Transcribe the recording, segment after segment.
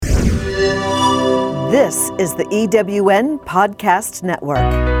This is the EWN Podcast Network.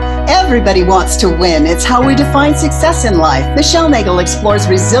 Everybody wants to win. It's how we define success in life. Michelle Nagel explores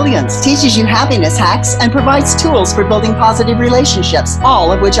resilience, teaches you happiness hacks, and provides tools for building positive relationships,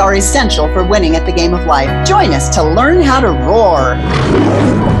 all of which are essential for winning at the game of life. Join us to learn how to roar.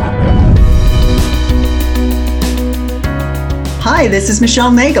 Hi, this is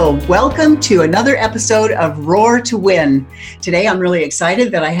Michelle Nagel. Welcome to another episode of Roar to Win. Today, I'm really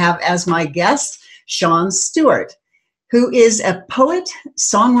excited that I have as my guest Stewart, who is a poet,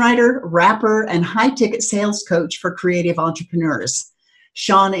 songwriter, rapper, and high-ticket sales coach for creative entrepreneurs.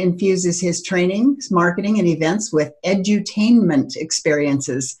 Sean infuses his trainings, marketing, and events with edutainment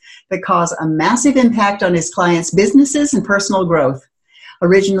experiences that cause a massive impact on his clients' businesses and personal growth.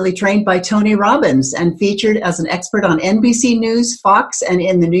 Originally trained by Tony Robbins and featured as an expert on NBC News, Fox, and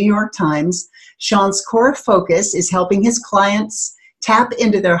in the New York Times, Sean's core focus is helping his clients tap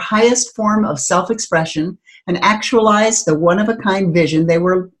into their highest form of self-expression and actualize the one-of-a-kind vision they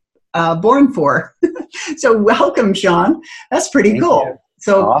were born for. So welcome, Sean. That's pretty cool. You.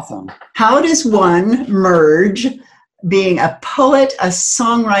 So awesome. How does one merge being a poet, a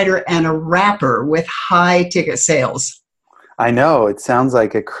songwriter, and a rapper with high ticket sales? I know it sounds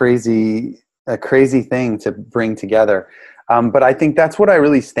like a crazy thing to bring together. But I think that's what I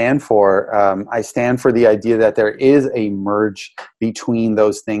really stand for. I stand for the idea that there is a merge between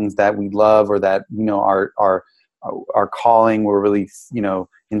those things that we love or that, our calling, we're really,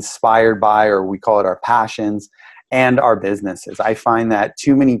 inspired by, or we call it our passions, and our businesses. I find that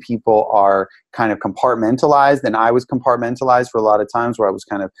too many people are kind of compartmentalized, and I was compartmentalized for a lot of times where I was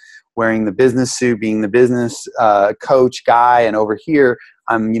kind of wearing the business suit, being the business coach guy, and over here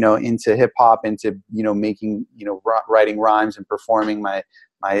I'm into hip hop, into making writing rhymes and performing my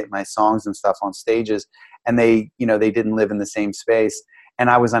songs and stuff on stages, and they didn't live in the same space, and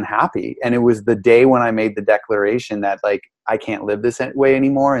I was unhappy. And it was the day when I made the declaration that I can't live this way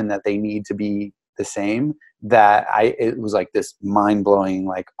anymore, and that they need to be the same, that it was like this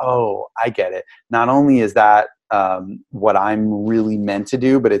mind-blowing, oh, I get it. Not only is that what I'm really meant to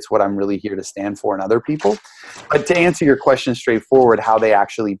do, but it's what I'm really here to stand for in other people. But to answer your question straightforward, how they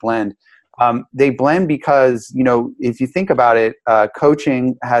actually blend, they blend because, if you think about it,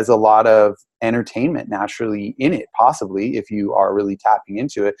 coaching has a lot of entertainment naturally in it, possibly, if you are really tapping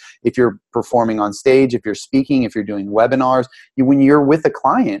into it. If you're performing on stage, if you're speaking, if you're doing webinars, when you're with a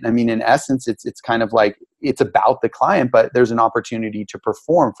client, in essence, it's kind of like it's about the client, but there's an opportunity to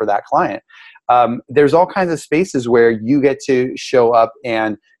perform for that client. There's all kinds of spaces where you get to show up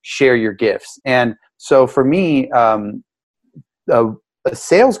and share your gifts. And so for me, a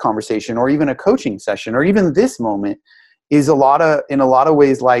sales conversation, or even a coaching session, or even this moment, is in a lot of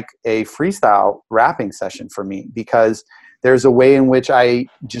ways like a freestyle rapping session for me, because there's a way in which I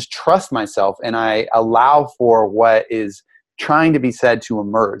just trust myself and I allow for what is trying to be said to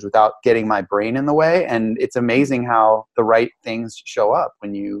emerge without getting my brain in the way. And it's amazing how the right things show up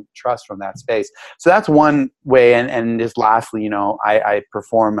when you trust from that space. So that's one way. And just lastly, I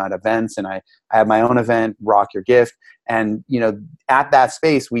perform at events, and I have my own event, Rock Your Gift. And, at that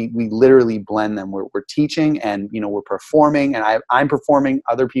space, we literally blend them. We're teaching, and, we're performing, and I'm performing,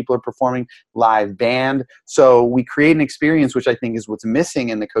 other people are performing, live band. So we create an experience, which I think is what's missing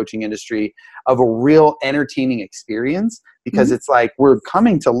in the coaching industry, of a real entertaining experience, because it's like we're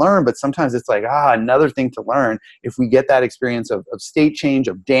coming to learn, but sometimes it's like, another thing to learn. If we get that experience of state change,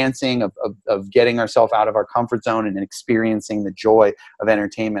 of dancing, of getting ourselves out of our comfort zone and experiencing the joy of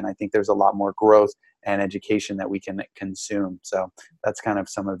entertainment, I think there's a lot more growth and education that we can consume. So that's kind of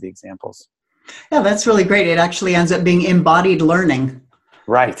some of the examples. Yeah, that's really great. It actually ends up being embodied learning.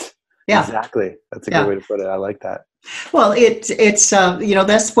 Right. Yeah. Exactly. That's a good way to put it. I like that. Well, it's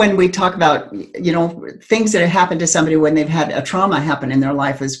that's when we talk about, things that have happened to somebody when they've had a trauma happen in their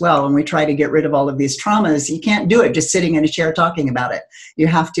life as well. And we try to get rid of all of these traumas. You can't do it just sitting in a chair talking about it. You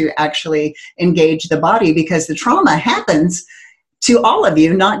have to actually engage the body, because the trauma happens to all of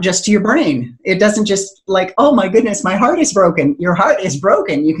you, not just to your brain. It doesn't just oh my goodness, my heart is broken. Your heart is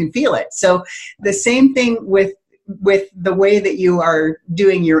broken. You can feel it. So the same thing with the way that you are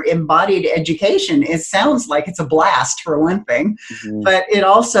doing your embodied education. It sounds like it's a blast, for one thing, but it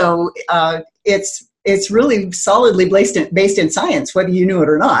also, it's really solidly based in science, whether you knew it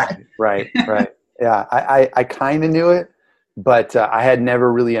or not. Right. Yeah. I kind of knew it, but I had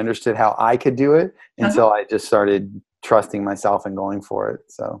never really understood how I could do it until I just started trusting myself and going for it.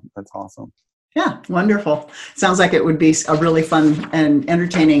 So that's awesome. Yeah, wonderful. Sounds like it would be a really fun and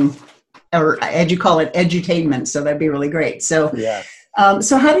entertaining, or you call it edutainment. So that'd be really great. So,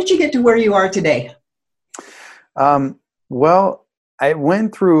 so how did you get to where you are today? Well, I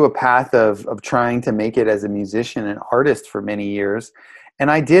went through a path of trying to make it as a musician and artist for many years. And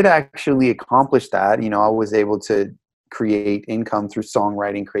I did actually accomplish that. I was able to create income through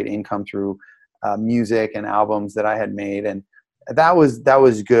songwriting, create income through music and albums that I had made. And that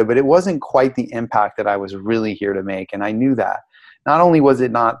was good, but it wasn't quite the impact that I was really here to make. And I knew that. Not only was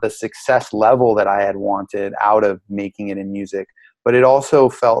it not the success level that I had wanted out of making it in music, but it also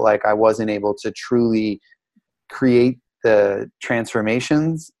felt like I wasn't able to truly create the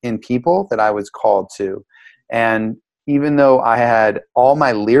transformations in people that I was called to. And even though I had all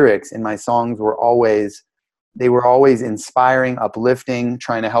my lyrics in my songs they were always inspiring, uplifting,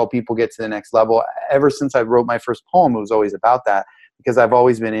 trying to help people get to the next level. Ever since I wrote my first poem, it was always about that, because I've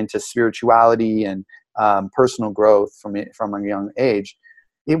always been into spirituality and personal growth from a young age.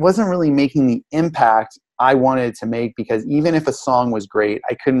 It wasn't really making the impact I wanted it to make, because even if a song was great,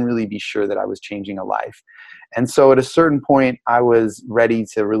 I couldn't really be sure that I was changing a life. And so at a certain point, I was ready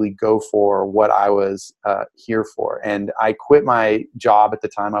to really go for what I was here for. And I quit my job at the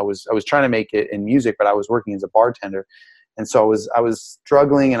time. I was trying to make it in music, but I was working as a bartender. And so I was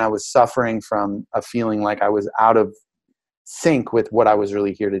struggling, and I was suffering from a feeling like I was out of sync with what I was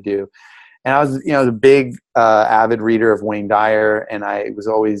really here to do. And I was, a big avid reader of Wayne Dyer, and I was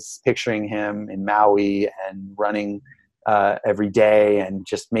always picturing him in Maui and running every day and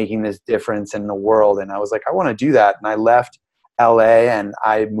just making this difference in the world. And I was like, I want to do that. And I left LA and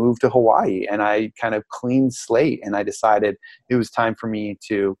I moved to Hawaii, and I kind of clean slate, and I decided it was time for me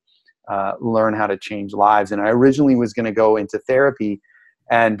to learn how to change lives. And I originally was going to go into therapy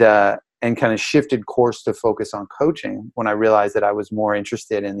and kind of shifted course to focus on coaching, when I realized that I was more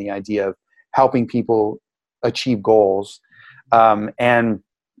interested in the idea of helping people achieve goals. And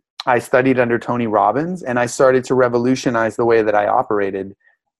I studied under Tony Robbins, and I started to revolutionize the way that I operated,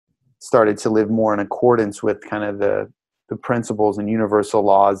 started to live more in accordance with kind of the principles and universal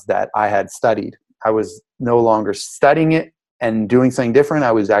laws that I had studied. I was no longer studying it and doing something different.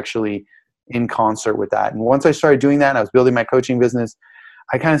 I was actually in concert with that. And once I started doing that and I was building my coaching business,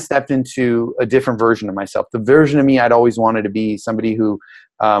 I kind of stepped into a different version of myself. The version of me I'd always wanted to be, somebody who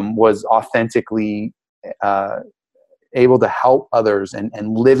was authentically able to help others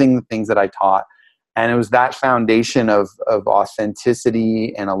and living the things that I taught. And it was that foundation of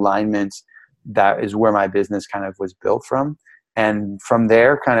authenticity and alignment that is where my business kind of was built from. And from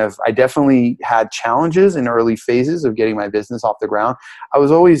there, I definitely had challenges in early phases of getting my business off the ground. I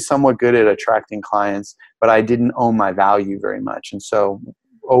was always somewhat good at attracting clients, but I didn't own my value very much. And so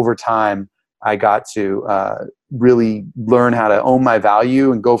over time, I got to really learn how to own my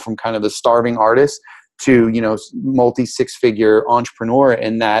value and go from kind of the starving artist to, multi six-figure entrepreneur.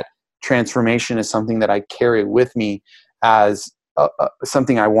 And that transformation is something that I carry with me as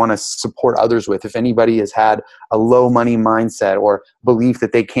something I want to support others with. If anybody has had a low money mindset or belief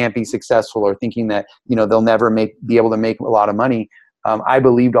that they can't be successful, or thinking that, they'll never be able to make a lot of money, I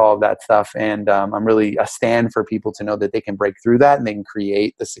believed all of that stuff. And I'm really a stand for people to know that they can break through that and they can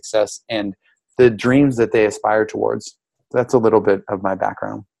create the success and the dreams that they aspire towards. That's a little bit of my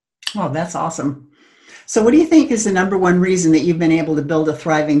background. Oh, that's awesome. So what do you think is the number one reason that you've been able to build a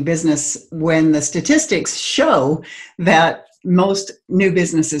thriving business when the statistics show that most new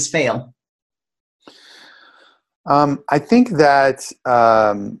businesses fail? I think that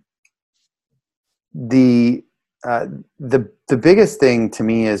the biggest thing to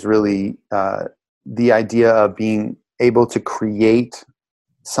me is really the idea of being able to create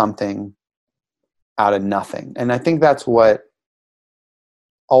something out of nothing. And I think that's what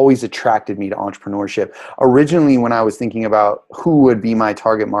always attracted me to entrepreneurship. Originally, when I was thinking about who would be my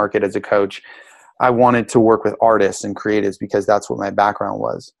target market as a coach, I wanted to work with artists and creatives because that's what my background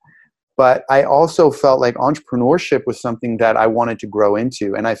was. But I also felt like entrepreneurship was something that I wanted to grow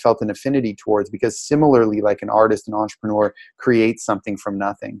into, and I felt an affinity towards, because similarly, like an artist and entrepreneur creates something from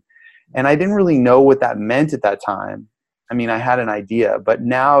nothing. And I didn't really know what that meant at that time. I mean, I had an idea, but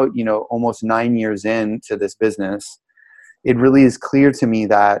now, almost 9 years into this business, it really is clear to me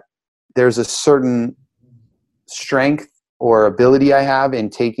that there's a certain strength or ability I have in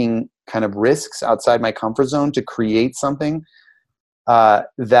taking kind of risks outside my comfort zone to create something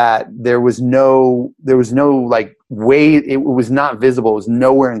that there was no like way, it was not visible. It was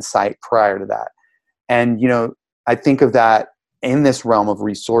nowhere in sight prior to that. And, I think of that in this realm of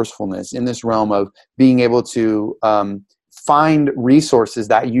resourcefulness, in this realm of being able to find resources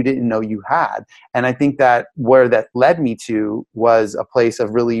that you didn't know you had. And I think that where that led me to was a place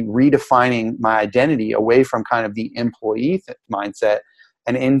of really redefining my identity away from kind of the employee mindset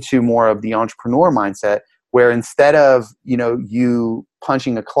and into more of the entrepreneur mindset, where instead of, you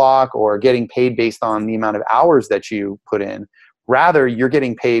punching a clock or getting paid based on the amount of hours that you put in, Rather, you're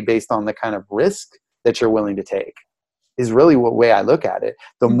getting paid based on the kind of risk that you're willing to take, is really what way I look at it.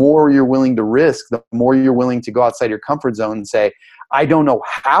 The more you're willing to risk, the more you're willing to go outside your comfort zone and say, I don't know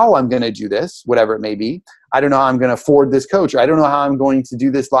how I'm going to do this, whatever it may be. I don't know how I'm going to afford this coach. Or I don't know how I'm going to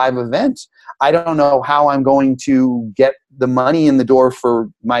do this live event. I don't know how I'm going to get the money in the door for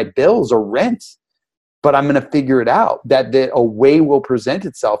my bills or rent, but I'm going to figure it out. That a way will present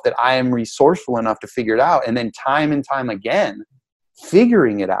itself, that I am resourceful enough to figure it out. And then time and time again,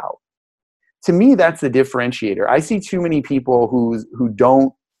 figuring it out. To me, that's the differentiator. I see too many people who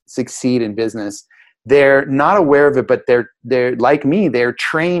don't succeed in business. They're not aware of it, but they're like me. They're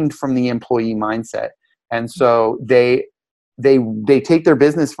trained from the employee mindset, and so they take their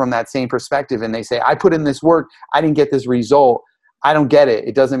business from that same perspective, and they say, "I put in this work. I didn't get this result. I don't get it.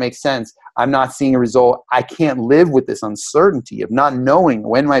 It doesn't make sense. I'm not seeing a result. I can't live with this uncertainty of not knowing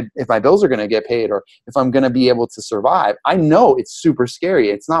if my bills are going to get paid or if I'm going to be able to survive." I know it's super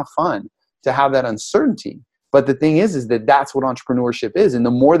scary. It's not fun to have that uncertainty. But the thing is that that's what entrepreneurship is. And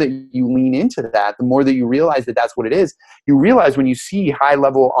the more that you lean into that, the more that you realize that that's what it is. You realize when you see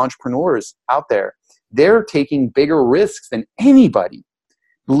high-level entrepreneurs out there, they're taking bigger risks than anybody.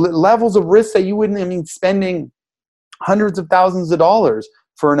 Levels of risk that you wouldn't, spending hundreds of thousands of dollars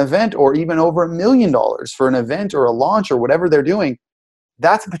for an event, or even over $1 million for an event or a launch or whatever they're doing,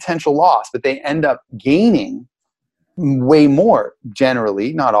 that's a potential loss. But they end up gaining way more,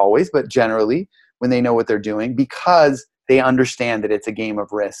 generally, not always, but generally, when they know what they're doing, because they understand that it's a game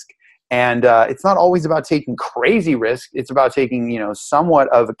of risk. And it's not always about taking crazy risks. It's about taking, somewhat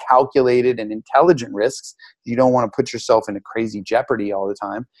of a calculated and intelligent risks. You don't want to put yourself into crazy jeopardy all the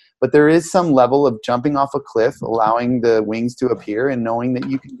time. But there is some level of jumping off a cliff, allowing the wings to appear, and knowing that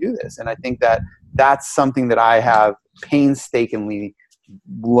you can do this. And I think that that's something that I have painstakingly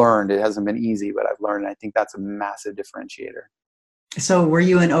learned. It hasn't been easy, but I've learned. And I think that's a massive differentiator. So were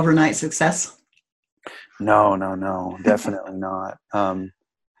you an overnight success? No, definitely not.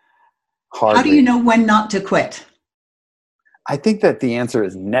 Hardly. How do you know when not to quit? I think that the answer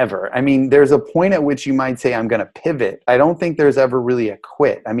is never. There's a point at which you might say, I'm going to pivot. I don't think there's ever really a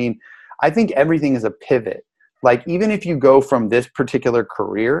quit. I think everything is a pivot. Like, even if you go from this particular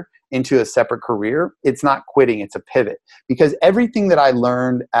career into a separate career, it's not quitting, it's a pivot. Because everything that I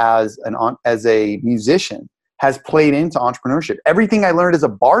learned as a musician has played into entrepreneurship. Everything I learned as a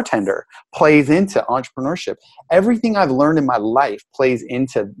bartender plays into entrepreneurship. Everything I've learned in my life plays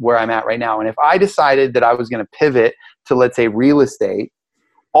into where I'm at right now. And if I decided that I was going to pivot to, let's say, real estate,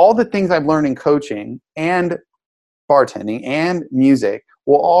 all the things I've learned in coaching and bartending and music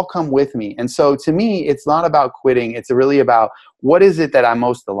will all come with me. And so to me, it's not about quitting. It's really about, what is it that I'm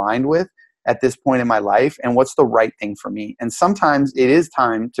most aligned with at this point in my life, and what's the right thing for me? And sometimes it is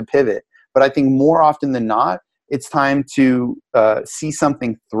time to pivot. But I think more often than not, it's time to see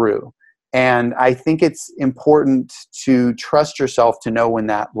something through. And I think it's important to trust yourself to know when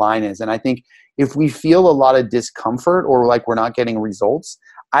that line is. And I think if we feel a lot of discomfort or like we're not getting results,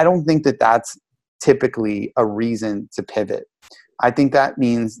 I don't think that that's typically a reason to pivot. I think that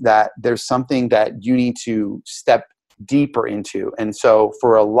means that there's something that you need to step deeper into. And so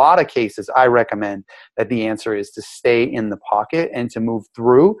for a lot of cases, I recommend that the answer is to stay in the pocket and to move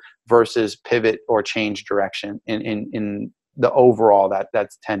through versus pivot or change direction. In the overall, that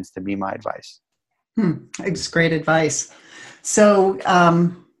tends to be my advice. It's great advice. So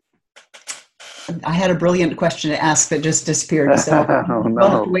I had a brilliant question to ask that just disappeared. So Oh, no. We'll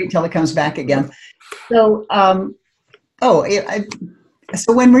have to wait till it comes back again. So, so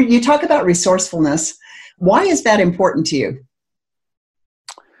when you talk about resourcefulness, why is that important to you?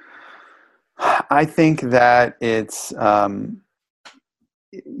 I think that it's,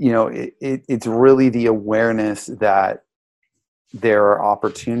 it's really the awareness that there are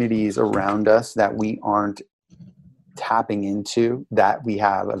opportunities around us that we aren't tapping into, that we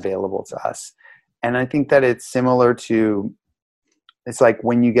have available to us. And I think that it's similar to, it's like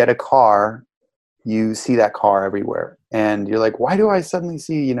when you get a car, you see that car everywhere. And you're like, why do I suddenly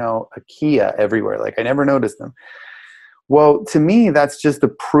see, a Kia everywhere? Like, I never noticed them. Well, to me, that's just the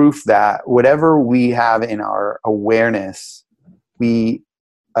proof that whatever we have in our awareness, we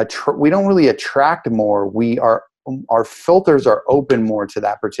don't really attract more. Our filters are open more to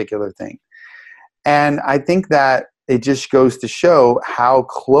that particular thing. And I think that it just goes to show how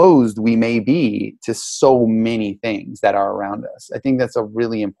closed we may be to so many things that are around us. I think that's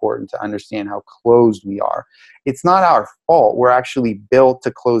really important to understand how closed we are. It's not our fault. We're actually built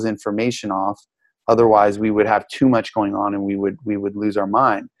to close information off. Otherwise, we would have too much going on and we would lose our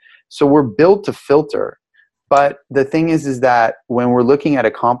mind. So we're built to filter. But the thing is that when we're looking at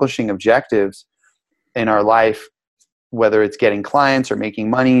accomplishing objectives in our life, whether it's getting clients or making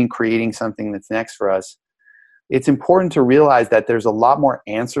money, creating something that's next for us, it's important to realize that there's a lot more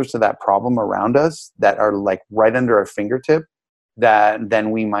answers to that problem around us that are like right under our fingertip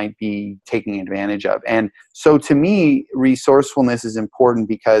than we might be taking advantage of. And so to me, resourcefulness is important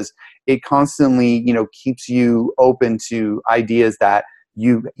because it constantly, keeps you open to ideas that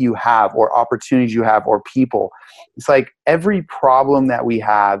you have, or opportunities you have, or people. It's like every problem that we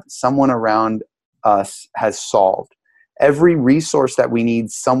have, someone around us has solved. Every resource that we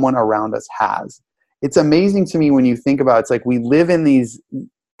need, someone around us has. It's amazing to me when you think about it. It's like we live in these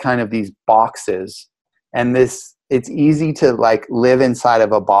boxes, and it's easy to like live inside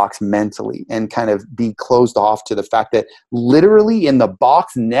of a box mentally and kind of be closed off to the fact that literally in the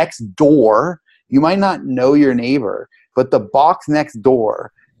box next door, you might not know your neighbor, but the box next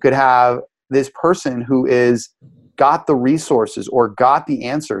door could have this person who is got the resources or got the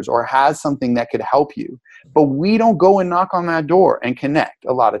answers or has something that could help you. But we don't go and knock on that door and connect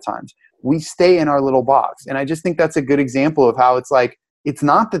a lot of times. We stay in our little box. And I just think that's a good example of how it's like, it's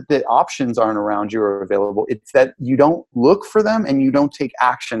not that the options aren't around you or available. It's that you don't look for them and you don't take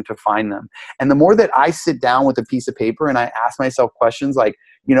action to find them. And the more that I sit down with a piece of paper and I ask myself questions like,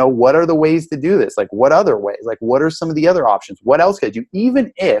 what are the ways to do this? Like, what other ways? Like, what are some of the other options? What else could I do?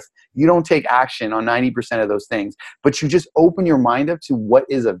 Even if you don't take action on 90% of those things, but you just open your mind up to what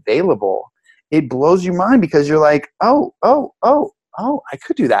is available, it blows your mind because you're like, oh, I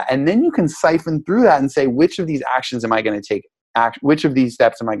could do that. And then you can siphon through that and say, which of these actions am I going to take? Which of these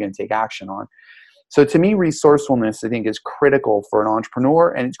steps am I going to take action on? So to me, resourcefulness, I think, is critical for an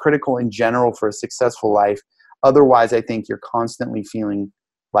entrepreneur, and it's critical in general for a successful life. Otherwise, I think you're constantly feeling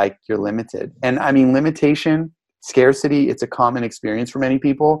like you're limited. And I mean, limitation, scarcity, it's a common experience for many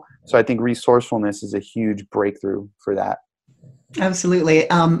people. So I think resourcefulness is a huge breakthrough for that. Absolutely.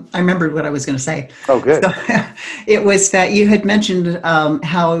 I remembered what I was going to say. Oh, good. So, it was that you had mentioned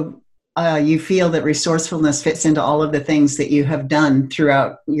how you feel that resourcefulness fits into all of the things that you have done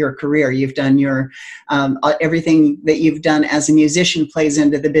throughout your career. You've done everything that you've done as a musician plays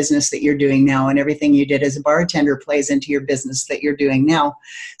into the business that you're doing now, and everything you did as a bartender plays into your business that you're doing now.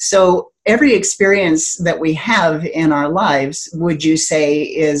 So every experience that we have in our lives, would you say,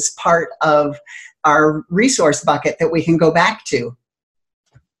 is part of our resource bucket that we can go back to?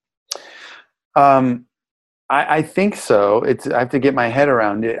 I think so. I have to get my head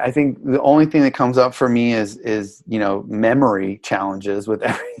around it. I think the only thing that comes up for me is memory challenges with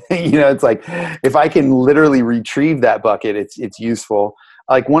everything. It's like if I can literally retrieve that bucket, it's useful.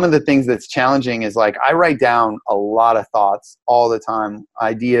 Like one of the things that's challenging is like I write down a lot of thoughts all the time,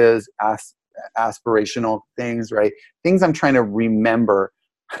 ideas, aspirational things, right? Things I'm trying to remember.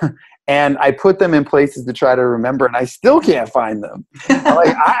 And I put them in places to try to remember, and I still can't find them.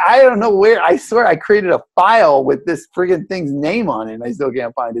 Like I don't know where. I swear I created a file with this friggin' thing's name on it, and I still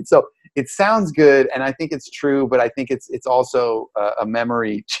can't find it. So it sounds good, and I think it's true, but I think it's also a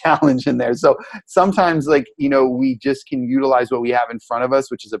memory challenge in there. So sometimes, we just can utilize what we have in front of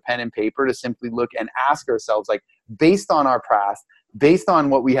us, which is a pen and paper, to simply look and ask ourselves, like, based on our past, based on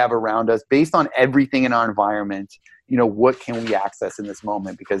what we have around us, based on everything in our environment, what can we access in this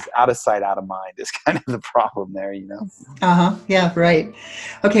moment? Because out of sight, out of mind is kind of the problem there, Yeah, right.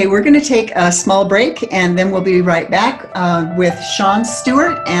 Okay, we're going to take a small break, and then we'll be right back with Sean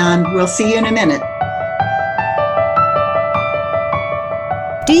Stewart, and we'll see you in a minute.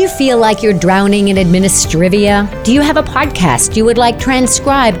 Do you feel like you're drowning in administrivia? Do you have a podcast you would like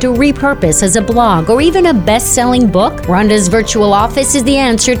transcribed to repurpose as a blog or even a best-selling book? Rhonda's Virtual Office is the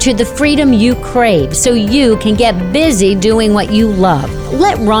answer to the freedom you crave so you can get busy doing what you love.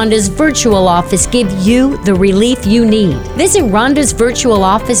 Let Rhonda's Virtual Office give you the relief you need. Visit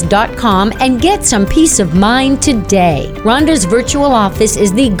rhondasvirtualoffice.com and get some peace of mind today. Rhonda's Virtual Office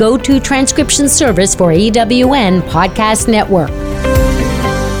is the go-to transcription service for EWN Podcast Network.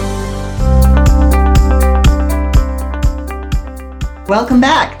 Welcome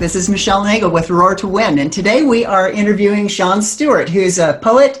back. This is Michelle Nagel with Roar to Win, and today we are interviewing Sean Stewart, who's a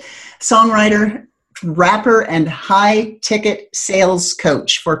poet, songwriter, rapper, and high-ticket sales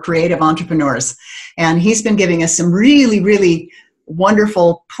coach for creative entrepreneurs. And he's been giving us some really, really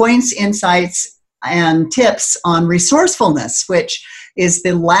wonderful points, insights, and tips on resourcefulness, which is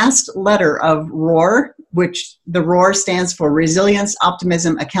the last letter of ROAR, which the ROAR stands for resilience,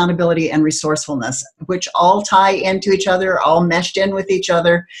 optimism, accountability, and resourcefulness, which all tie into each other, all meshed in with each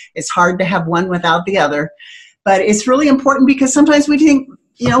other. It's hard to have one without the other. But it's really important because sometimes we think,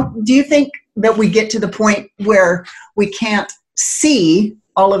 do you think that we get to the point where we can't see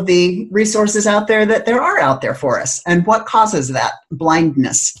all of the resources out there that there are out there for us? And what causes that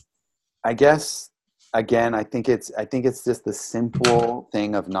blindness? I guess again, I think it's just the simple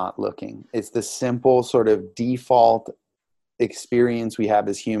thing of not looking. It's the simple sort of default experience we have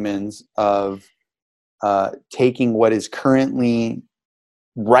as humans of taking what is currently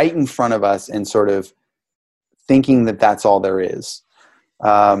right in front of us and sort of thinking that that's all there is.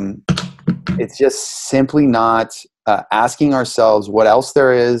 It's just simply not asking ourselves what else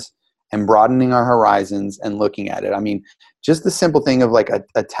there is and broadening our horizons and looking at it. I mean, just the simple thing of like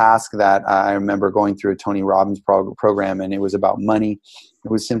a task that I remember going through a Tony Robbins program, and it was about money.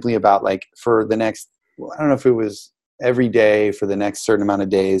 It was simply about like for the next, I don't know if it was every day for the next certain amount of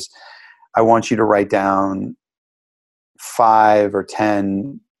days, I want you to write down 5 or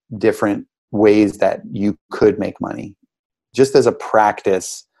 10 different ways that you could make money, just as a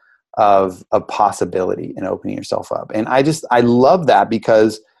practice of a possibility and opening yourself up. And I love that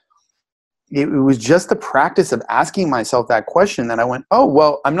because it was just the practice of asking myself that question that I went, oh,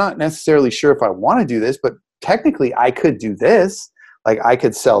 well, I'm not necessarily sure if I want to do this, but technically I could do this. Like I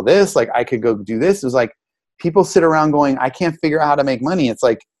could sell this, like I could go do this. It was like people sit around going, I can't figure out how to make money. It's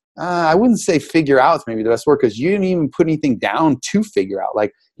like, I wouldn't say figure out is maybe the best word, because you didn't even put anything down to figure out.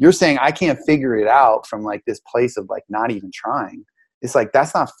 Like you're saying, I can't figure it out from like this place of like not even trying. It's like,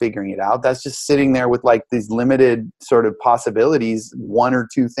 that's not figuring it out. That's just sitting there with like these limited sort of possibilities, 1 or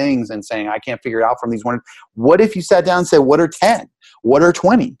 2 things, and saying, I can't figure it out from these one. What if you sat down and said, what are 10? What are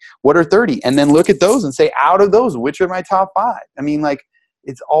 20? What are 30? And then look at those and say, out of those, which are my top 5? I mean, like,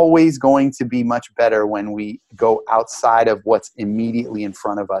 it's always going to be much better when we go outside of what's immediately in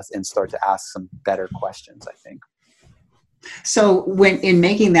front of us and start to ask some better questions, I think. So when in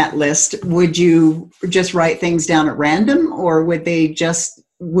making that list, would you just write things down at random, or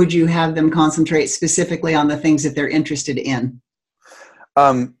would you have them concentrate specifically on the things that they're interested in?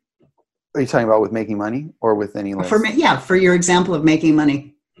 Are you talking about with making money or with any list? For your example of making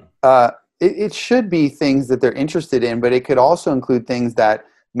money. It should be things that they're interested in, but it could also include things that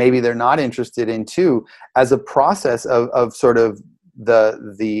maybe they're not interested in too, as a process of sort of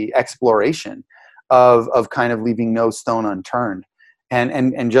the exploration of kind of leaving no stone unturned.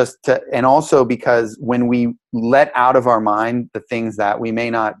 And also because when we let out of our mind the things that we may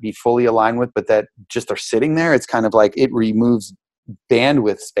not be fully aligned with, but that just are sitting there, it's kind of like it removes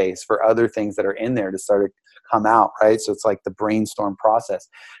bandwidth space for other things that are in there to start to come out, right? So it's like the brainstorm process.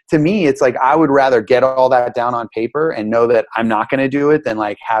 To me, it's like I would rather get all that down on paper and know that I'm not going to do it than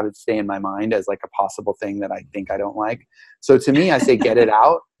like have it stay in my mind as like a possible thing that I think I don't like. So to me, I say get it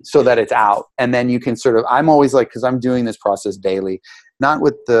out so that it's out. And then you can sort of, I'm always like, because I'm doing this process daily, not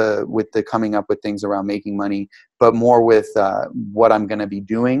with the coming up with things around making money, but more with what I'm going to be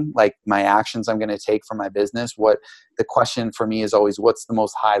doing, like my actions I'm going to take for my business. What the question for me is always, what's the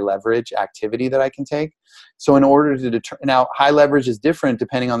most high leverage activity that I can take? So in order to determine, now high leverage is different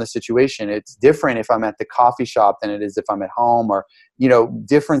depending on the situation. It's different if I'm at the coffee shop than it is if I'm at home, or, you know,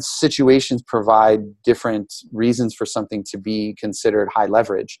 different situations provide different reasons for something to be considered high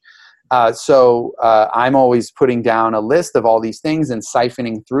leverage. So I'm always putting down a list of all these things and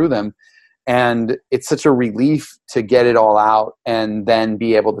siphoning through them. And it's such a relief to get it all out and then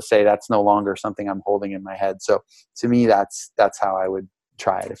be able to say that's no longer something I'm holding in my head. So to me, that's how I would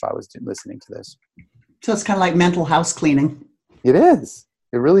try it if I was listening to this. So it's kind of like mental house cleaning. It is.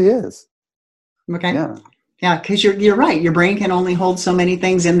 It really is. Okay. Yeah. Yeah, because you're right. Your brain can only hold so many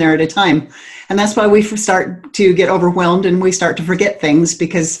things in there at a time. And that's why we start to get overwhelmed and we start to forget things,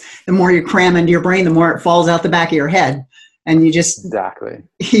 because the more you cram into your brain, the more it falls out the back of your head. And you just, exactly,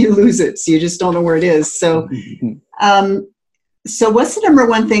 you lose it. So you just don't know where it is. So, so what's the number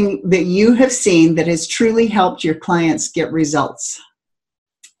one thing that you have seen that has truly helped your clients get results?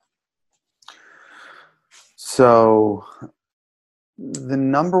 So the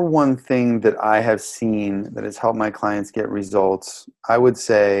number one thing that I have seen that has helped my clients get results, I would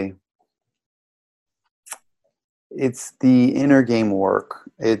say it's the inner game work.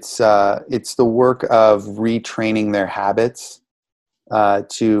 It's the work of retraining their habits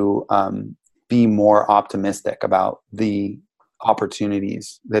to be more optimistic about the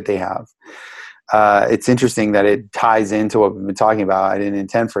opportunities that they have. It's interesting that it ties into what we've been talking about. I didn't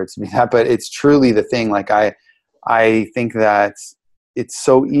intend for it to be that, but it's truly the thing. Like I think that it's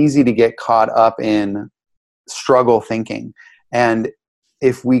so easy to get caught up in struggle thinking. And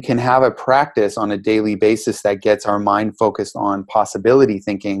if we can have a practice on a daily basis that gets our mind focused on possibility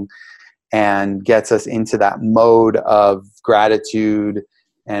thinking and gets us into that mode of gratitude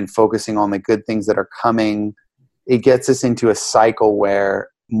and focusing on the good things that are coming, it gets us into a cycle where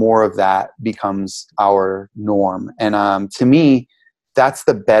more of that becomes our norm. And to me, that's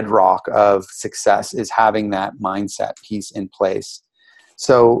the bedrock of success, is having that mindset piece in place.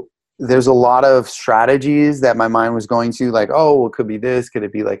 So there's a lot of strategies that my mind was going to, like, oh, well, it could be this, could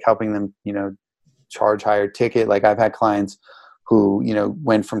it be like helping them, charge higher ticket? Like I've had clients who,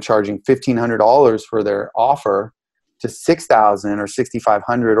 went from charging $1,500 for their offer to $6,000 or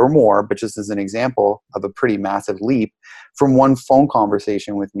 $6,500 or more, but just as an example of a pretty massive leap from one phone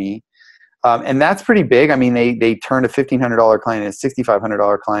conversation with me. And that's pretty big. I mean, they turned a $1,500 client into a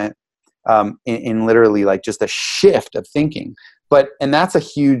 $6,500 client in literally like just a shift of thinking. And that's a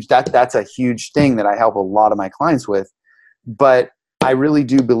huge thing that I help a lot of my clients with. But I really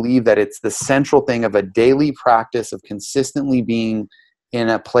do believe that it's the central thing of a daily practice of consistently being in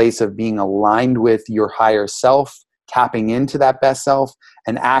a place of being aligned with your higher self, tapping into that best self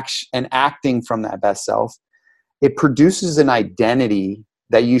and acting from that best self. It produces an identity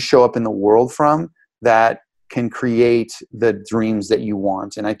that you show up in the world from that can create the dreams that you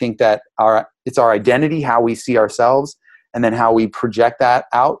want. And I think that it's our identity, how we see ourselves, and then how we project that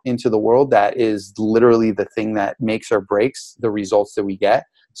out into the world, that is literally the thing that makes or breaks the results that we get.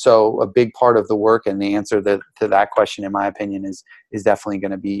 So a big part of the work and the answer to that question, in my opinion, is definitely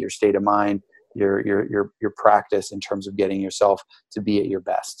going to be your state of mind, your practice in terms of getting yourself to be at your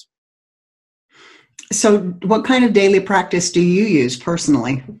best. So what kind of daily practice do you use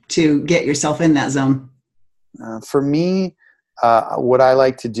personally to get yourself in that zone? For me, what I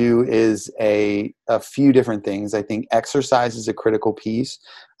like to do is a few different things. I think exercise is a critical piece.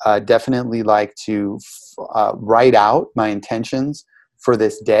 Definitely like to write out my intentions for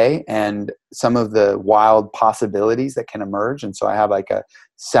this day and some of the wild possibilities that can emerge. And so I have like a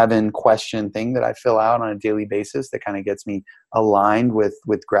 7-question thing that I fill out on a daily basis that kind of gets me aligned with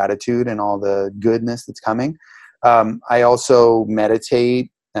gratitude and all the goodness that's coming. I also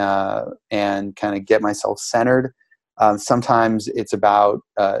meditate and kind of get myself centered. Sometimes it's about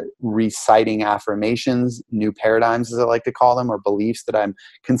reciting affirmations, new paradigms, as I like to call them, or beliefs that I'm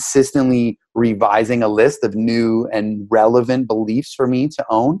consistently revising a list of new and relevant beliefs for me to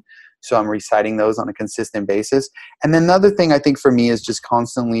own. So I'm reciting those on a consistent basis. And then another thing I think for me is just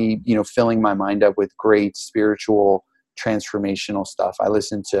constantly, filling my mind up with great spiritual transformational stuff. I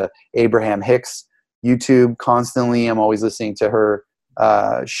listen to Abraham Hicks YouTube constantly. I'm always listening to her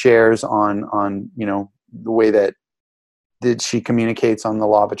shares on the way that she communicates on the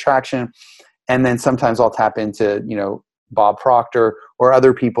law of attraction. And then sometimes I'll tap into, Bob Proctor or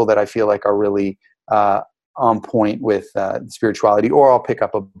other people that I feel like are really on point with spirituality, or I'll pick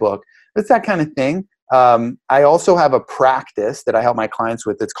up a book. It's that kind of thing. I also have a practice that I help my clients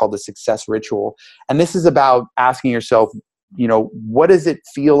with. It's called the success ritual. And this is about asking yourself, what does it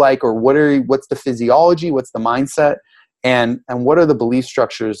feel like, or what's the physiology, what's the mindset, and what are the belief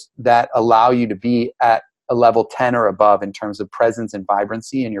structures that allow you to be at a level 10 or above in terms of presence and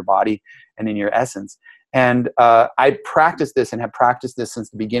vibrancy in your body and in your essence. And I practice this and have practiced this since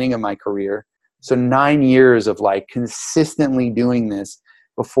the beginning of my career. So 9 years of like consistently doing this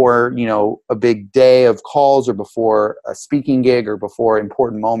before, a big day of calls or before a speaking gig or before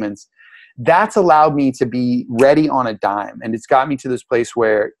important moments. That's allowed me to be ready on a dime. And it's got me to this place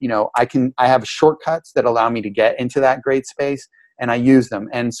where, I have shortcuts that allow me to get into that great space, and I use them.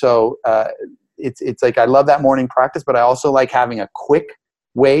 And so it's like I love that morning practice, but I also like having a quick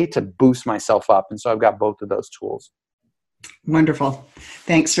way to boost myself up. And so I've got both of those tools. Wonderful.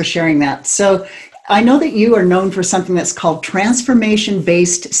 Thanks for sharing that. So I know that you are known for something that's called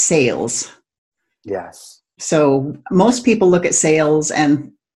transformation-based sales. Yes. So most people look at sales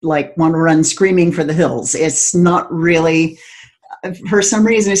and like want to run screaming for the hills. It's not really, for some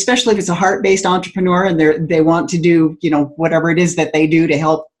reason, especially if it's a heart-based entrepreneur and they want to do, whatever it is that they do to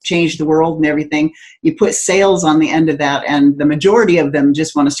help change the world and everything, you put sales on the end of that, and the majority of them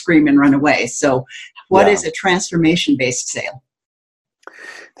just want to scream and run away. So what is a transformation-based sale?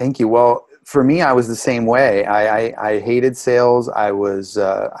 Thank you. Well, for me, I was the same way. I hated sales. I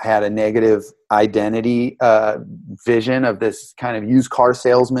had a negative identity vision of this kind of used car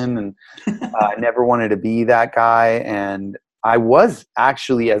salesman, and I never wanted to be that guy. And I was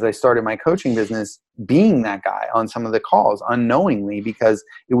actually, as I started my coaching business, being that guy on some of the calls unknowingly, because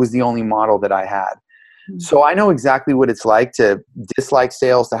it was the only model that I had. Mm-hmm. So I know exactly what it's like to dislike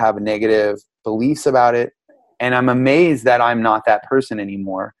sales, to have negative beliefs about it. And I'm amazed that I'm not that person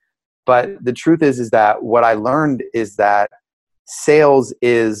anymore. But the truth is that what I learned is that sales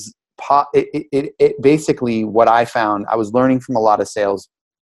is basically what I found. I was learning from a lot of sales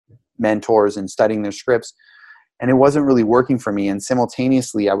mentors and studying their scripts, and it wasn't really working for me. And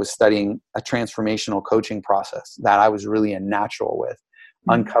simultaneously, I was studying a transformational coaching process that I was really a natural with,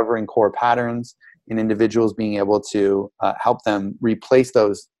 uncovering core patterns in individuals, being able to help them replace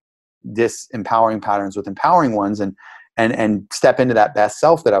those disempowering patterns with empowering ones, and and step into that best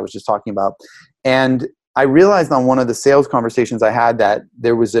self that I was just talking about. And I realized on one of the sales conversations I had that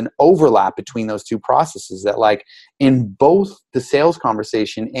there was an overlap between those two processes, that like in both the sales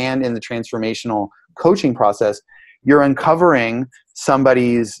conversation and in the transformational coaching process, you're uncovering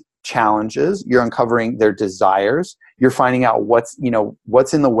somebody's challenges, you're uncovering their desires, you're finding out what's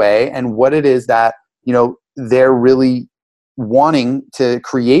in the way and what it is that, they're really wanting to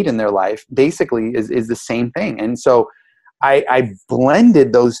create in their life basically is the same thing. And so I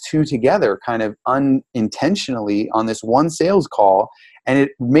blended those two together kind of unintentionally on this one sales call. And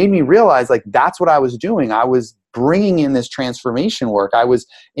it made me realize like that's what I was doing. I was bringing in this transformation work. I was,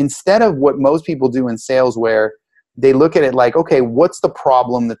 instead of what most people do in sales where they look at it like, okay, what's the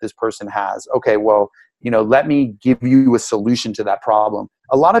problem that this person has? Okay, well, let me give you a solution to that problem.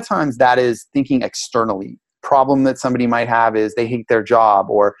 A lot of times that is thinking externally. Problem that somebody might have is they hate their job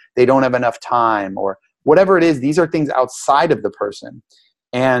or they don't have enough time or whatever it is. These are things outside of the person.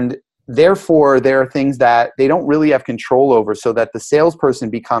 And therefore, there are things that they don't really have control over, so that the salesperson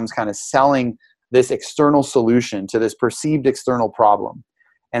becomes kind of selling this external solution to this perceived external problem.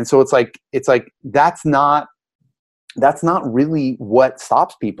 And so it's like that's not really what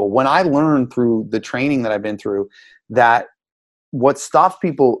stops people. When I learned through the training that I've been through that what stops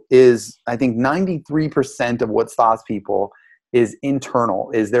people is, I think 93% of what stops people is internal,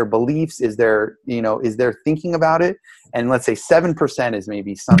 is their beliefs, is their thinking about it. And let's say 7% is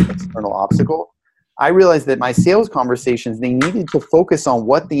maybe some external obstacle. I realized that my sales conversations, they needed to focus on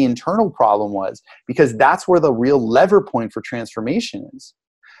what the internal problem was, because that's where the real lever point for transformation is.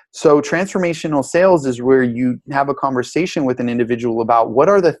 So transformational sales is where you have a conversation with an individual about what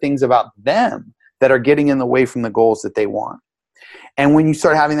are the things about them that are getting in the way from the goals that they want. And when you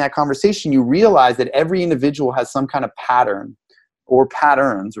start having that conversation, you realize that every individual has some kind of pattern or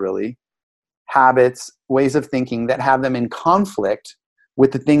patterns, really, habits, ways of thinking that have them in conflict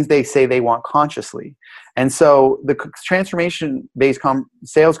with the things they say they want consciously. And so the transformation-based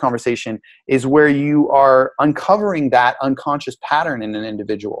sales conversation is where you are uncovering that unconscious pattern in an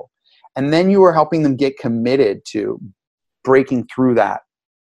individual. And then you are helping them get committed to breaking through that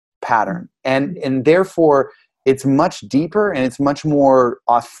pattern. And therefore, it's much deeper and it's much more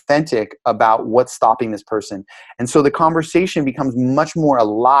authentic about what's stopping this person. And so the conversation becomes much more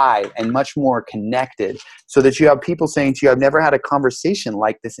alive and much more connected, so that you have people saying to you, I've never had a conversation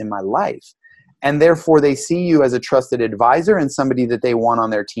like this in my life. And therefore they see you as a trusted advisor and somebody that they want on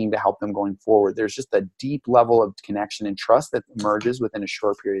their team to help them going forward. There's just a deep level of connection and trust that emerges within a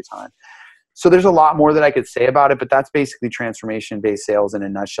short period of time. So there's a lot more that I could say about it, but that's basically transformation-based sales in a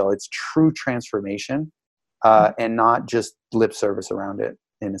nutshell. It's true transformation. And not just lip service around it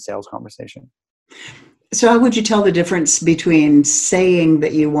in a sales conversation. So how would you tell the difference between saying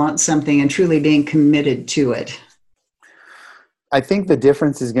that you want something and truly being committed to it? I think the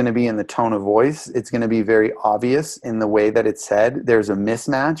difference is going to be in the tone of voice. It's going to be very obvious in the way that it's said. There's a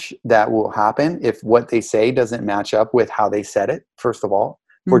mismatch that will happen if what they say doesn't match up with how they said it, first of all.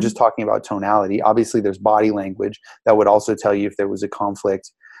 We're just talking about tonality. Obviously, there's body language that would also tell you if there was a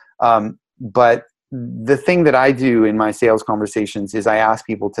conflict. But the thing that I do in my sales conversations is I ask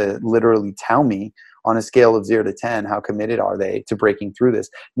people to literally tell me on a scale of 0 to 10, how committed are they to breaking through this?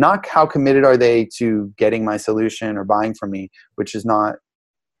 Not how committed are they to getting my solution or buying from me, which is not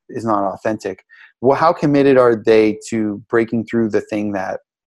authentic. Well, how committed are they to breaking through the thing that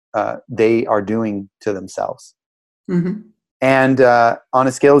they are doing to themselves? Mm-hmm. And on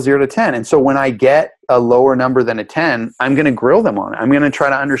a scale of 0 to 10. And so when I get a lower number than a 10, I'm going to grill them on it. I'm going to try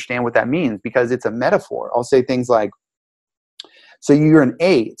to understand what that means, because it's a metaphor. I'll say things like, so you're an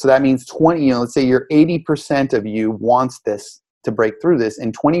 8. So that means 20, let's say you're 80% of you wants this to break through this,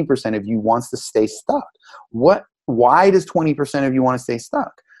 and 20% of you wants to stay stuck. Why does 20% of you want to stay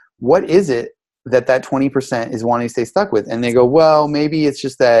stuck? What is it that 20% is wanting to stay stuck with? And they go, well, maybe it's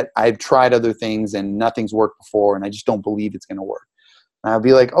just that I've tried other things and nothing's worked before and I just don't believe it's going to work. And I'll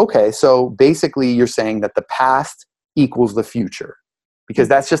be like, okay, so basically you're saying that the past equals the future, because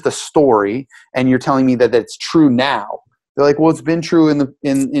that's just a story and you're telling me that it's true now. They're like, well, it's been true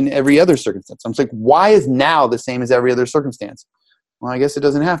in every other circumstance. I'm like, why is now the same as every other circumstance? Well, I guess it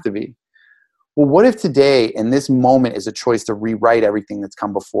doesn't have to be. Well, what if today, in this moment, is a choice to rewrite everything that's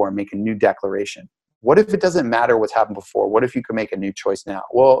come before and make a new declaration? What if it doesn't matter what's happened before? What if you could make a new choice now?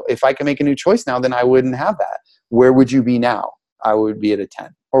 Well, if I can make a new choice now, then I wouldn't have that. Where would you be now? I would be at a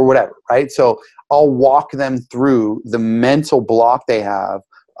 10 or whatever, right? So I'll walk them through the mental block they have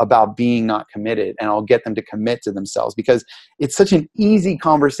about being not committed, and I'll get them to commit to themselves, because it's such an easy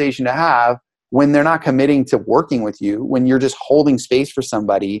conversation to have when they're not committing to working with you, when you're just holding space for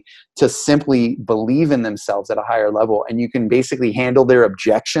somebody to simply believe in themselves at a higher level, and you can basically handle their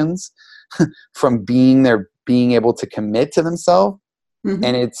objections from being able to commit to themselves. Mm-hmm.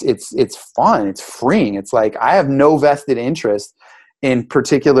 And it's fun. It's freeing. It's like, I have no vested interest in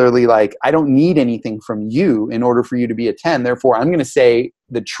particularly, like, I don't need anything from you in order for you to be a 10. Therefore, I'm going to say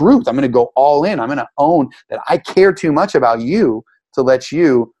the truth. I'm going to go all in. I'm going to own that I care too much about you to let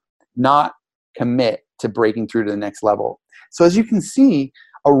you not commit to breaking through to the next level. So as you can see,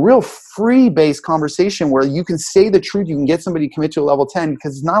 a real free-based conversation where you can say the truth, you can get somebody to commit to a level 10,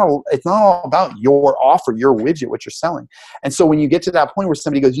 because it's not all about your offer, your widget, what you're selling. And so when you get to that point where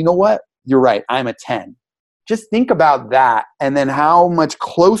somebody goes, you know what, you're right, I'm a 10. Just think about that, and then how much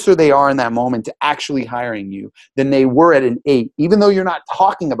closer they are in that moment to actually hiring you than they were at an 8, even though you're not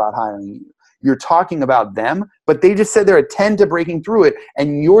talking about hiring you. You're talking about them, but they just said they're a 10 to breaking through it,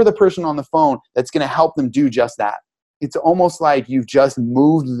 and you're the person on the phone that's going to help them do just that. It's almost like you've just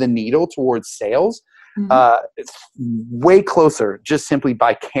moved the needle towards sales. Mm-hmm. It's way closer just simply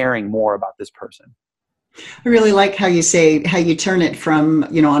by caring more about this person. I really like how you turn it from,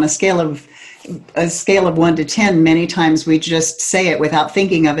 on a scale of 1 to 10, many times we just say it without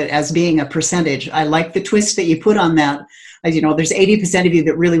thinking of it as being a percentage. I like the twist that you put on that. As you know, there's 80% of you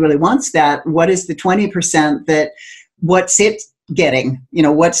that really, really wants that. What is the 20% what's it getting?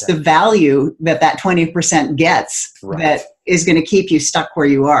 What's the value that 20% gets, right, that is going to keep you stuck where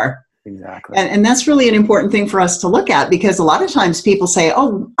you are? Exactly. And that's really an important thing for us to look at, because a lot of times people say,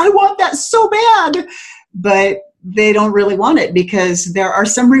 oh, I want that so bad, but they don't really want it, because there are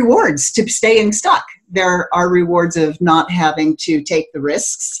some rewards to staying stuck. There are rewards of not having to take the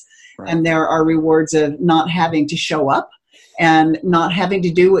risks, right, and there are rewards of not having to show up and not having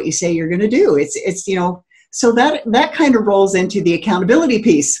to do what you say you're going to do. It's so that kind of rolls into the accountability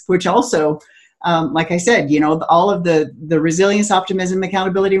piece, which also, like I said, all of the resilience, optimism,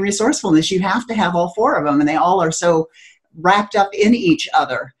 accountability, and resourcefulness, you have to have all 4 of them, and they all are so wrapped up in each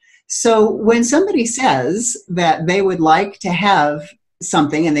other. So when somebody says that they would like to have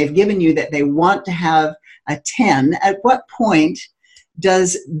something, and they've given you that they want to have a 10, at what point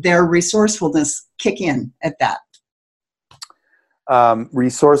does their resourcefulness kick in at that?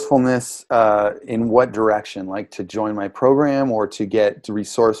 Resourcefulness in what direction? Like to join my program, or to get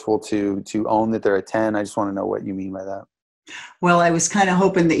resourceful to own that they're a 10? I just want to know what you mean by that. Well, I was kind of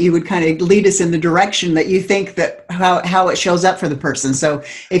hoping that you would kind of lead us in the direction that you think that how it shows up for the person. So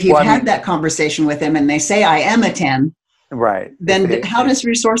if you've had that conversation with them and they say, I am a 10, right, then how does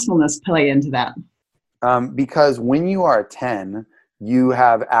resourcefulness play into that? Because when you are a 10, you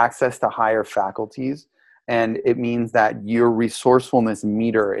have access to higher faculties, and it means that your resourcefulness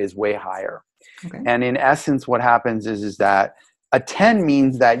meter is way higher. Okay. And in essence, what happens is that a 10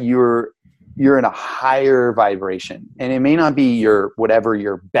 means that you're in a higher vibration, and it may not be whatever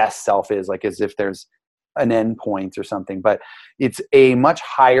your best self is, like as if there's an end point or something, but it's a much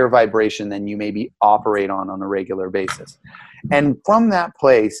higher vibration than you maybe operate on a regular basis. And from that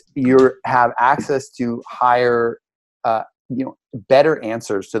place, you have access to higher, better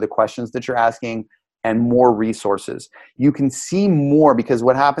answers to the questions that you're asking, and more resources. You can see more, because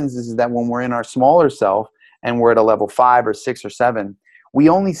what happens is that when we're in our smaller self and we're at a level 5 or 6 or 7, we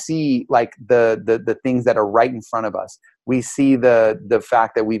only see like the things that are right in front of us. We see the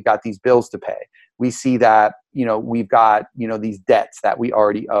fact that we've got these bills to pay. We see that, we've got, these debts that we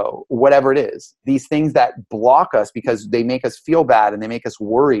already owe, whatever it is. These things that block us because they make us feel bad, and they make us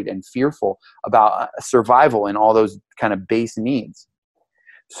worried and fearful about survival and all those kind of base needs.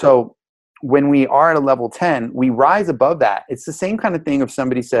 So when we are at a level 10, we rise above that. It's the same kind of thing if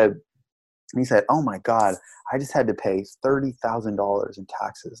somebody said, oh my God, I just had to pay $30,000 in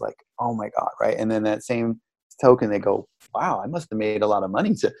taxes. Like, oh my God, right? And then that same token, they go, wow, I must have made a lot of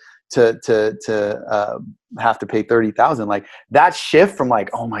money to have to pay $30,000. Like that shift from like,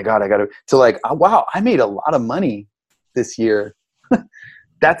 oh my God, I got to like, oh, wow, I made a lot of money this year.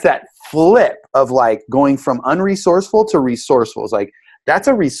 That's that flip of like going from unresourceful to resourceful. It's like, that's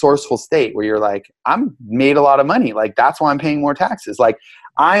a resourceful state where you're like, I'm made a lot of money. Like, that's why I'm paying more taxes. Like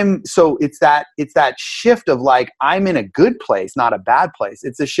so it's that shift of like, I'm in a good place, not a bad place.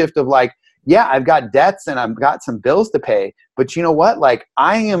 It's a shift of like, yeah, I've got debts and I've got some bills to pay, but you know what? Like,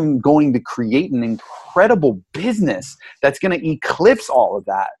 I am going to create an incredible business that's going to eclipse all of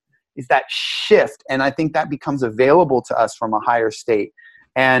that. Is that shift. And I think that becomes available to us from a higher state.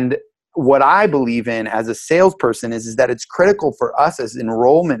 And what I believe in as a salesperson is that it's critical for us as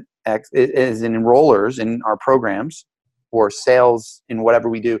enrollers in our programs, or sales in whatever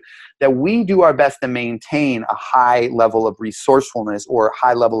we do, that we do our best to maintain a high level of resourcefulness or a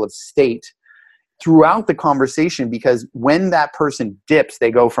high level of state throughout the conversation, because when that person dips, they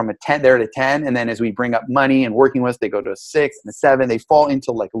go from a 10, they're at a 10. And then as we bring up money and working with us, they go to a 6 and a 7, they fall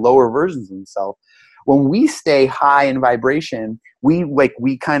into like lower versions of themselves. When we stay high in vibration, we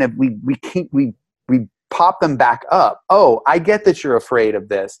pop them back up. Oh, I get that you're afraid of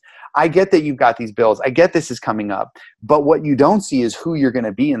this. I get that you've got these bills. I get this is coming up. But what you don't see is who you're going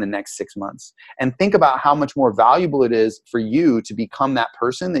to be in the next 6 months. And think about how much more valuable it is for you to become that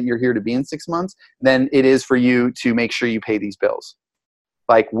person that you're here to be in 6 months than it is for you to make sure you pay these bills.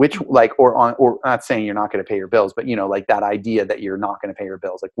 Or not saying you're not going to pay your bills, but like that idea that you're not going to pay your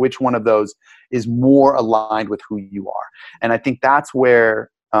bills. Like, which one of those is more aligned with who you are? And I think that's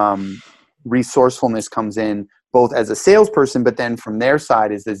where resourcefulness comes in, both as a salesperson, but then from their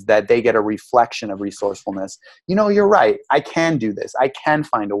side is that they get a reflection of resourcefulness. You're right. I can do this. I can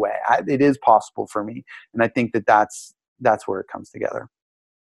find a way. It is possible for me. And I think that's where it comes together.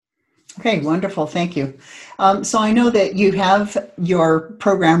 Okay, wonderful. Thank you. So I know that you have your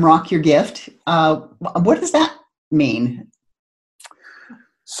program, Rock Your Gift. What does that mean?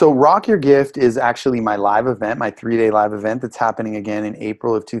 So Rock Your Gift is actually my live event, my 3-day live event that's happening again in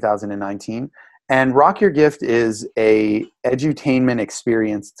April of 2019. And Rock Your Gift is a edutainment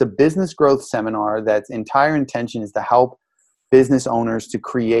experience. It's a business growth seminar that's entire intention is to help business owners to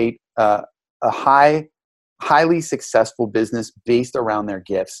create a highly successful business based around their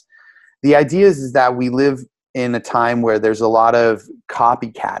gifts. The idea is that we live in a time where there's a lot of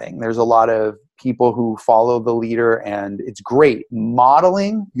copycatting. There's a lot of people who follow the leader, and it's great.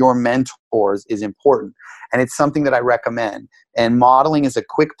 Modeling your mentors is important, and it's something that I recommend. And modeling is a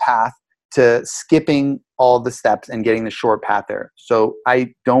quick path to skipping all the steps and getting the short path there. So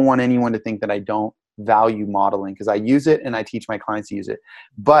I don't want anyone to think that I don't value modeling, because I use it and I teach my clients to use it.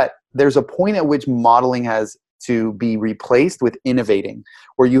 But there's a point at which modeling has to be replaced with innovating,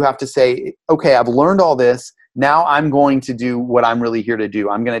 where you have to say, okay, I've learned all this. Now I'm going to do what I'm really here to do.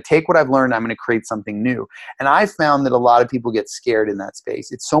 I'm going to take what I've learned. I'm going to create something new. And I've found that a lot of people get scared in that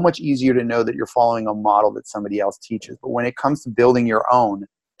space. It's so much easier to know that you're following a model that somebody else teaches. But when it comes to building your own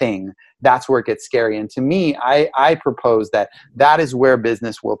thing, that's where it gets scary. And to me, I propose that is where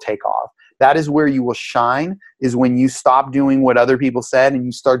business will take off. That is where you will shine, is when you stop doing what other people said and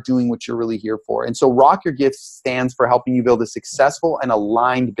you start doing what you're really here for. And so Rock Your Gift stands for helping you build a successful and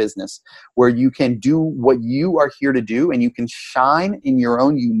aligned business where you can do what you are here to do and you can shine in your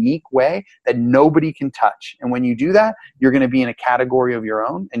own unique way that nobody can touch. And when you do that, you're going to be in a category of your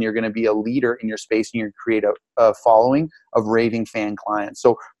own, and you're going to be a leader in your space, and you're going to create a following of raving fan clients.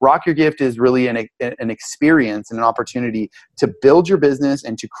 So Rock Your Gift is really an experience and an opportunity to build your business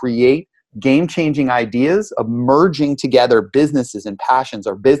and to create game-changing ideas of merging together businesses and passions,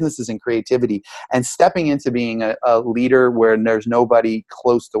 or businesses and creativity, and stepping into being a leader where there's nobody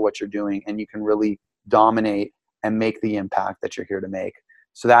close to what you're doing, and you can really dominate and make the impact that you're here to make.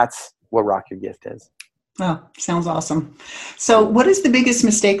 So that's what Rock Your Gift is. Oh, sounds awesome. So what is the biggest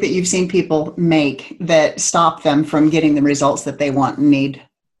mistake that you've seen people make that stop them from getting the results that they want and need?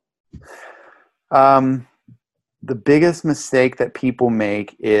 The biggest mistake that people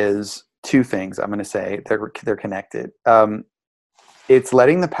make is two things. I'm going to say they're connected. It's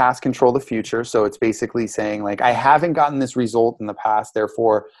letting the past control the future. So it's basically saying, like, I haven't gotten this result in the past,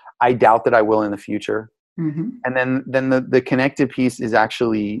 therefore I doubt that I will in the future. Mm-hmm. And then the connected piece is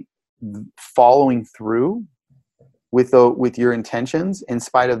actually following through with your intentions in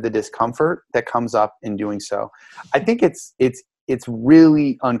spite of the discomfort that comes up in doing so. I think it's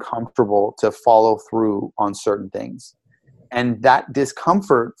really uncomfortable to follow through on certain things. And that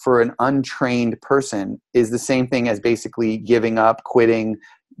discomfort for an untrained person is the same thing as basically giving up, quitting,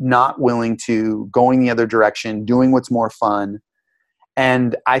 not willing to, going the other direction, doing what's more fun.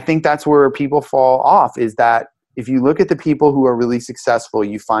 And I think that's where people fall off, is that if you look at the people who are really successful,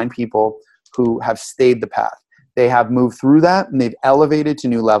 you find people who have stayed the path. They have moved through that and they've elevated to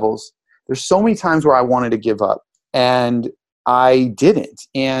new levels. There's so many times where I wanted to give up and I didn't.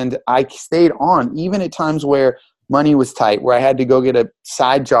 And I stayed on, even at times where money was tight, where I had to go get a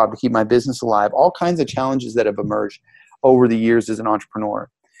side job to keep my business alive, all kinds of challenges that have emerged over the years as an entrepreneur.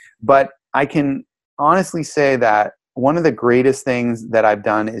 But I can honestly say that one of the greatest things that I've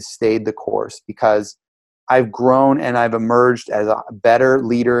done is stayed the course, because I've grown and I've emerged as a better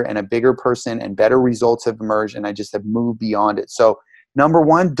leader and a bigger person, and better results have emerged, and I just have moved beyond it. So number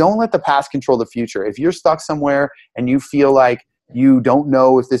one, don't let the past control the future. If you're stuck somewhere and you feel like you don't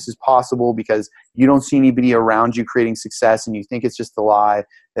know if this is possible because you don't see anybody around you creating success and you think it's just a lie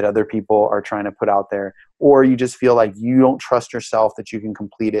that other people are trying to put out there, or you just feel like you don't trust yourself that you can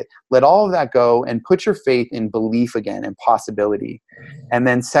complete it. Let all of that go and put your faith in belief again and possibility. And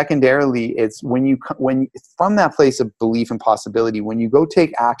then secondarily, it's when from that place of belief and possibility, when you go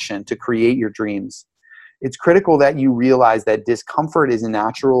take action to create your dreams, it's critical that you realize that discomfort is a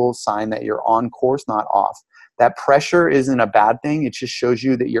natural sign that you're on course, not off. That pressure isn't a bad thing. It just shows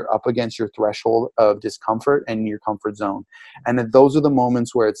you that you're up against your threshold of discomfort and your comfort zone. And that those are the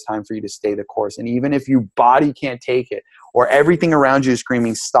moments where it's time for you to stay the course. And even if your body can't take it or everything around you is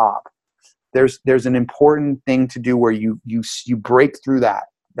screaming, stop, there's an important thing to do where you break through that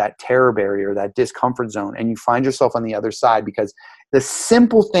terror barrier, that discomfort zone, and you find yourself on the other side. Because the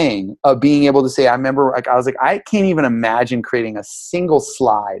simple thing of being able to say, I remember, I was like, I can't even imagine creating a single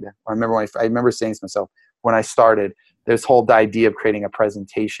slide. I remember saying to myself when I started this whole idea of creating a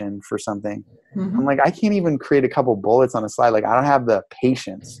presentation for something. Mm-hmm. I'm like, I can't even create a couple bullets on a slide. Like, I don't have the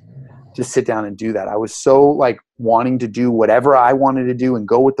patience to sit down and do that. I was so like wanting to do whatever I wanted to do and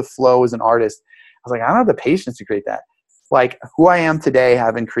go with the flow as an artist. I was like, I don't have the patience to create that. Like, who I am today,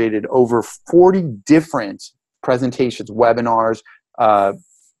 having created over 40 different presentations, webinars,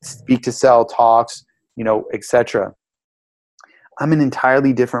 speak to sell talks, etc. I'm an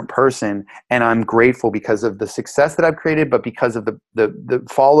entirely different person, and I'm grateful because of the success that I've created, but because of the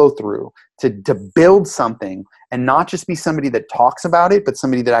follow through to build something and not just be somebody that talks about it, but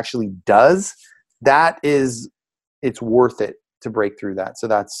somebody that actually does. It's worth it to break through that. So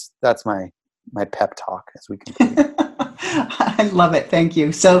that's my pep talk as we conclude. I love it. Thank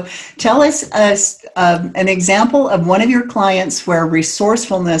you. So tell us an example of one of your clients where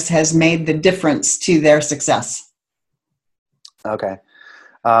resourcefulness has made the difference to their success. Okay.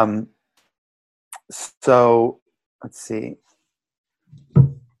 So let's see.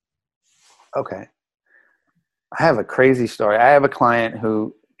 Okay. I have a crazy story. I have a client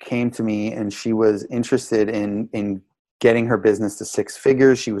who came to me and she was interested in getting her business to 6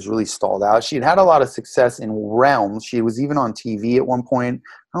 figures. She was really stalled out. She'd had a lot of success in realms. She was even on TV at one point.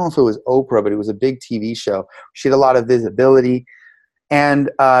 I don't know if it was Oprah, but it was a big TV show. She had a lot of visibility.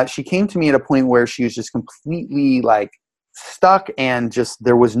 And she came to me at a point where she was just completely like stuck and just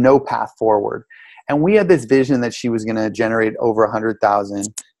there was no path forward. And we had this vision that she was going to generate over 100,000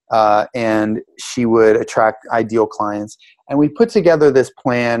 and she would attract ideal clients. And we put together this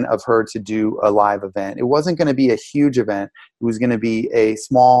plan of her to do a live event. It wasn't going to be a huge event. It was going to be a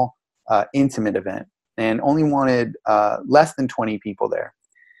small, intimate event, and only wanted less than 20 people there.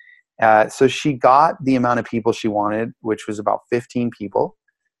 So she got the amount of people she wanted, which was about 15 people.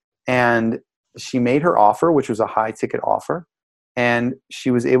 And she made her offer, which was a high ticket offer. And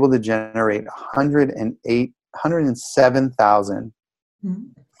she was able to generate $107,000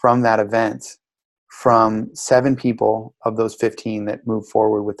 from that event, from 7 people of those 15 that moved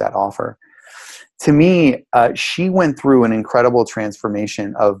forward with that offer. To me, she went through an incredible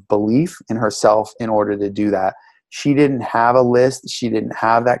transformation of belief in herself in order to do that. She didn't have a list. She didn't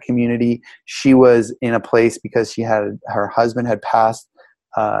have that community. She was in a place because her husband had passed,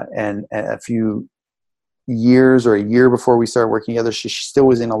 and a few years or a year before we started working together, she still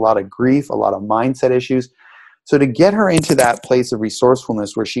was in a lot of grief, a lot of mindset issues. So to get her into that place of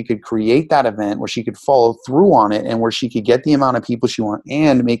resourcefulness where she could create that event, where she could follow through on it, and where she could get the amount of people she wanted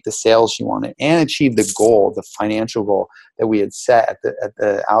and make the sales she wanted and achieve the goal, the financial goal that we had set at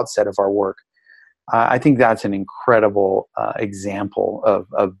the outset of our work. I think that's an incredible example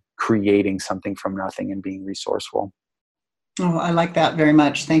of creating something from nothing and being resourceful. Oh, I like that very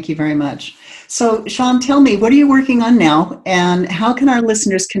much. Thank you very much. So, Sean, tell me, what are you working on now, and how can our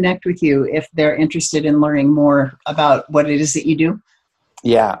listeners connect with you if they're interested in learning more about what it is that you do?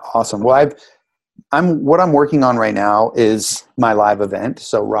 Yeah, awesome. Well, what I'm working on right now is my live event,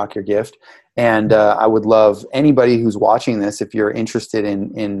 so Rock Your Gift, and I would love anybody who's watching this, if you're interested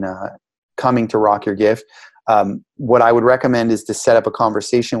in coming to Rock Your Gift. What I would recommend is to set up a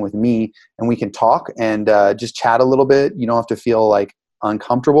conversation with me and we can talk and just chat a little bit. You don't have to feel like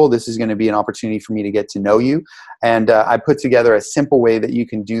uncomfortable. This is going to be an opportunity for me to get to know you. And I put together a simple way that you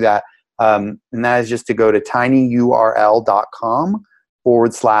can do that. And that is just to go to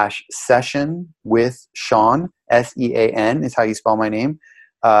tinyurl.com/session with Sean, SEAN is how you spell my name.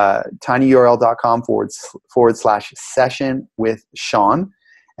 tinyurl.com/session with Sean.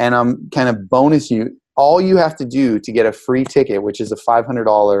 And I'm kind of bonus you. All you have to do to get a free ticket, which is a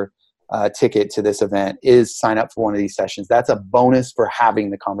 $500 ticket to this event, is sign up for one of these sessions. That's a bonus for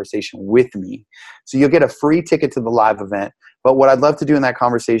having the conversation with me. So you'll get a free ticket to the live event. But what I'd love to do in that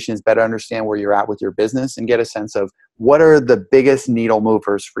conversation is better understand where you're at with your business and get a sense of what are the biggest needle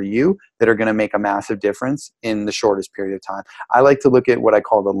movers for you that are going to make a massive difference in the shortest period of time. I like to look at what I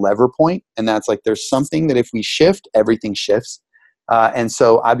call the lever point, and that's like there's something that if we shift, everything shifts. And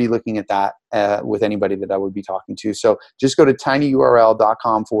so I'd be looking at that with anybody that I would be talking to. So just go to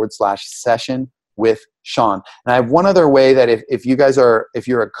tinyurl.com/session with Sean. And I have one other way that if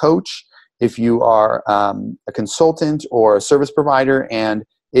you're a coach, if you are a consultant or a service provider, and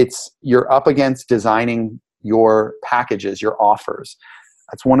you're up against designing your packages, your offers.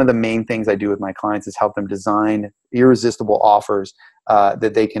 That's one of the main things I do with my clients is help them design irresistible offers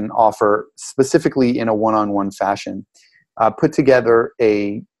that they can offer specifically in a one-on-one fashion. Put together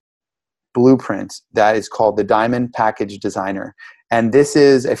a blueprint that is called the Diamond Package Designer. And this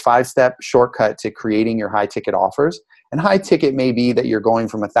is a 5-step shortcut to creating your high ticket offers. And high ticket may be that you're going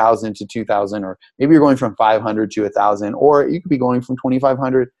from 1,000 to 2,000, or maybe you're going from 500 to 1,000, or you could be going from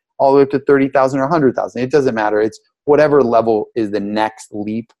 2,500 all the way up to 30,000 or 100,000. It doesn't matter. It's whatever level is the next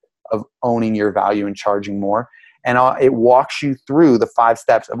leap of owning your value and charging more. And it walks you through the 5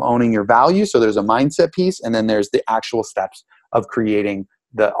 steps of owning your value. So there's a mindset piece, and then there's the actual steps of creating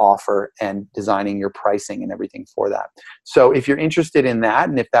the offer and designing your pricing and everything for that. So if you're interested in that,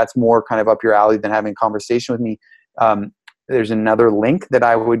 and if that's more kind of up your alley than having a conversation with me, there's another link that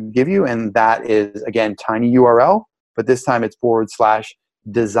I would give you, and that is, again, tinyurl, but this time it's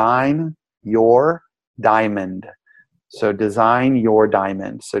 /design your diamond. So design your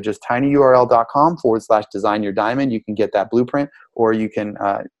diamond. So just tinyurl.com /design your diamond. You can get that blueprint, or you can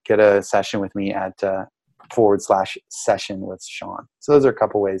get a session with me at /session with Sean. So those are a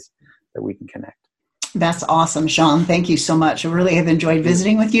couple ways that we can connect. That's awesome, Sean. Thank you so much. I really have enjoyed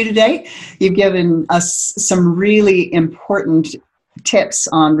visiting with you today. You've given us some really important tips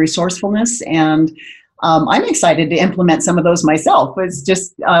on resourcefulness, and I'm excited to implement some of those myself. It's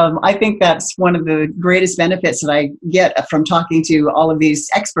just, I think that's one of the greatest benefits that I get from talking to all of these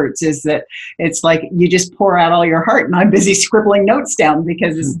experts is that it's like you just pour out all your heart, and I'm busy scribbling notes down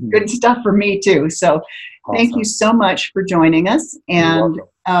because it's good stuff for me too. So thank you so much for joining us. And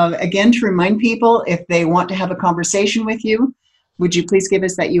again, to remind people, if they want to have a conversation with you, would you please give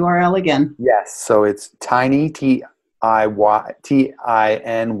us that URL again? Yes. So it's tiny, TINYURL,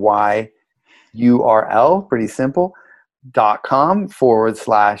 pretty simple, .com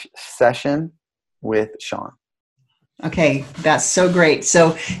 /session with Sean. Okay, that's so great.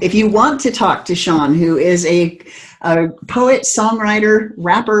 So if you want to talk to Sean, who is a poet, songwriter,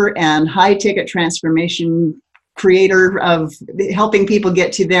 rapper, and high ticket transformation creator of helping people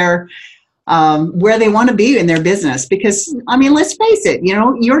get to their where they want to be in their business, because I mean, let's face it,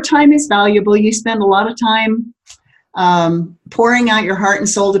 your time is valuable. You spend a lot of time pouring out your heart and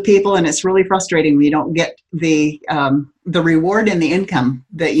soul to people, and it's really frustrating when you don't get the reward and the income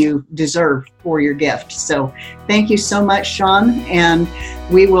that you deserve for your gift. So thank you so much, Sean, and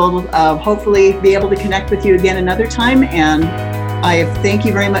we will hopefully be able to connect with you again another time. And I thank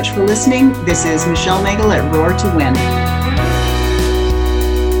you very much for listening. This is Michelle Nagel at Roar to Win.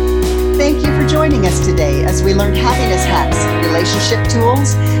 Thank you for joining us today as we learned happiness hacks, relationship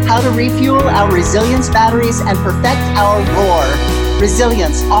tools, how to refuel our resilience batteries and perfect our roar.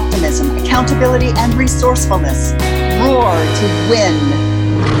 Resilience, optimism, accountability, and resourcefulness. Roar to win.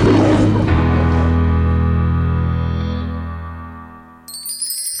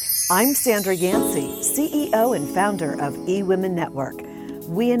 I'm Sandra Yancey, CEO and founder of eWomen Network.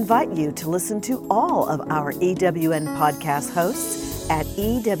 We invite you to listen to all of our EWN podcast hosts at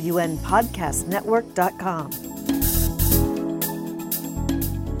ewnpodcastnetwork.com.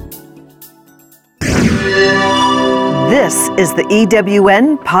 This is the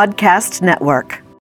EWN Podcast Network.